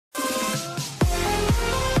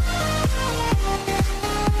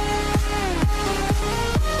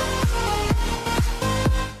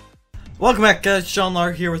Welcome back, guys.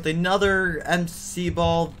 Jonlar here with another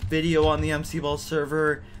MCBall video on the MCBall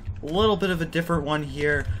server. A little bit of a different one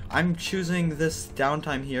here. I'm choosing this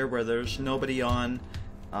downtime here where there's nobody on,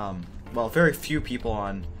 well, very few people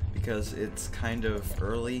on, because it's kind of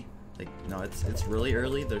early. Like, no, it's really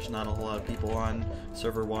early. There's not a whole lot of people on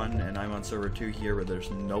server 1, and I'm on server 2 here where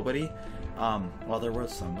there's nobody. Well, there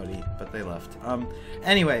was somebody, but they left.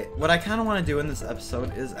 Anyway, what I kind of want to do in this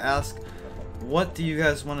episode is ask, what do you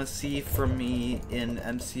guys want to see from me in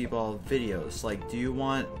MCBall videos? Like, do you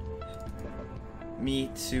want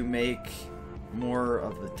me to make more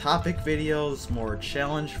of the topic videos, more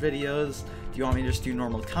challenge videos? Do you want me to just do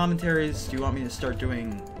normal commentaries? Do you want me to start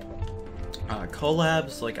doing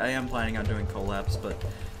collabs? Like, I am planning on doing collabs, but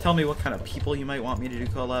tell me what kind of people you might want me to do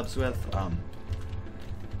collabs with.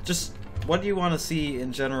 Just what do you want to see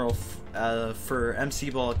in general for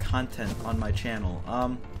MCBall content on my channel?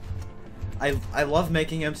 I love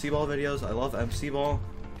making MCBall videos. I love MCBall.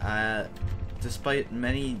 Despite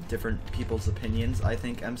many different people's opinions, I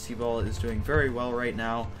think MCBall is doing very well right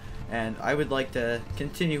now, and I would like to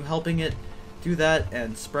continue helping it do that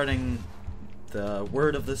and spreading the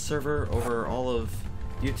word of this server over all of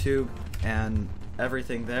YouTube and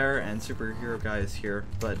everything there, and Superhero Guy is here.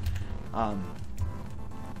 But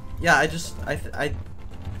yeah,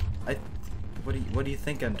 what do you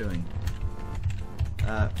think I'm doing?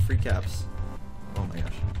 Free caps. Oh my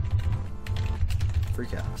gosh. Free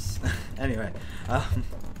caps. Anyway,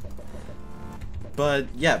 but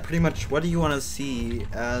yeah, pretty much what do you want to see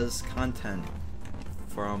as content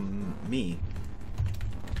from me?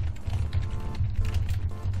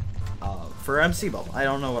 For MCBall, I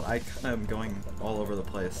don't know what, I kind of am going all over the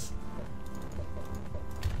place.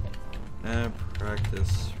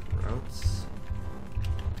 Practice routes.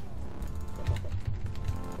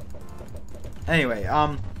 Anyway,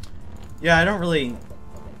 yeah, I don't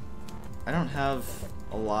have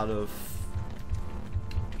a lot of,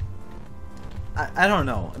 I don't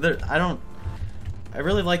know, I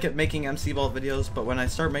really like it making MCBall videos, but when I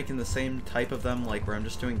start making the same type of them, like where I'm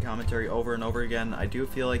just doing commentary over and over again, I do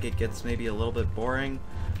feel like it gets maybe a little bit boring.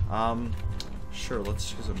 Sure,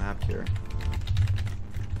 let's choose a map here.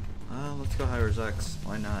 Let's go Hires X,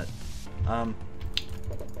 why not?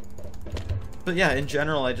 But yeah, in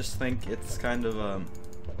general, I just think it's kind of,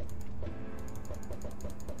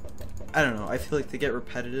 I don't know, I feel like they get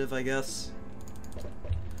repetitive, I guess.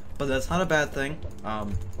 But that's not a bad thing.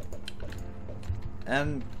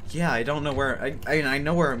 And yeah, I don't know where, I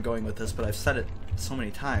know where I'm going with this, but I've said it so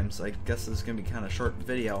many times, I guess this is going to be kind of short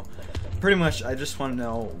video. Pretty much, I just want to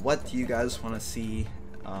know, what do you guys want to see,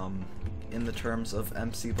 in the terms of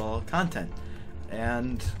MCBall content?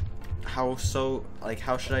 And how should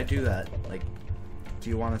I do that? Like, do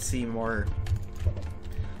you want to see more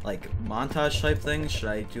like montage type things? Should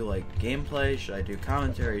I do like gameplay? Should I do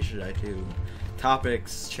commentary? Should I do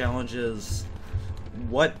topics, challenges?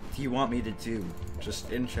 What do you want me to do?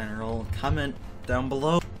 Just in general, comment down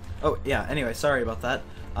below. Oh yeah, anyway, sorry about that.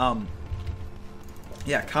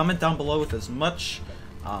 Yeah, comment down below with as much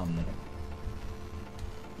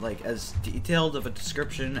like as detailed of a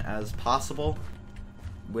description as possible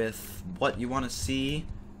with what you want to see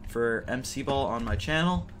for MCBall on my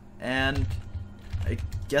channel, and I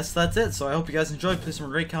guess that's it. So I hope you guys enjoyed. Please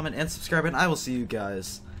rate, comment, and subscribe, and I will see you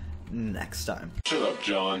guys next time. Shut up,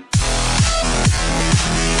 John.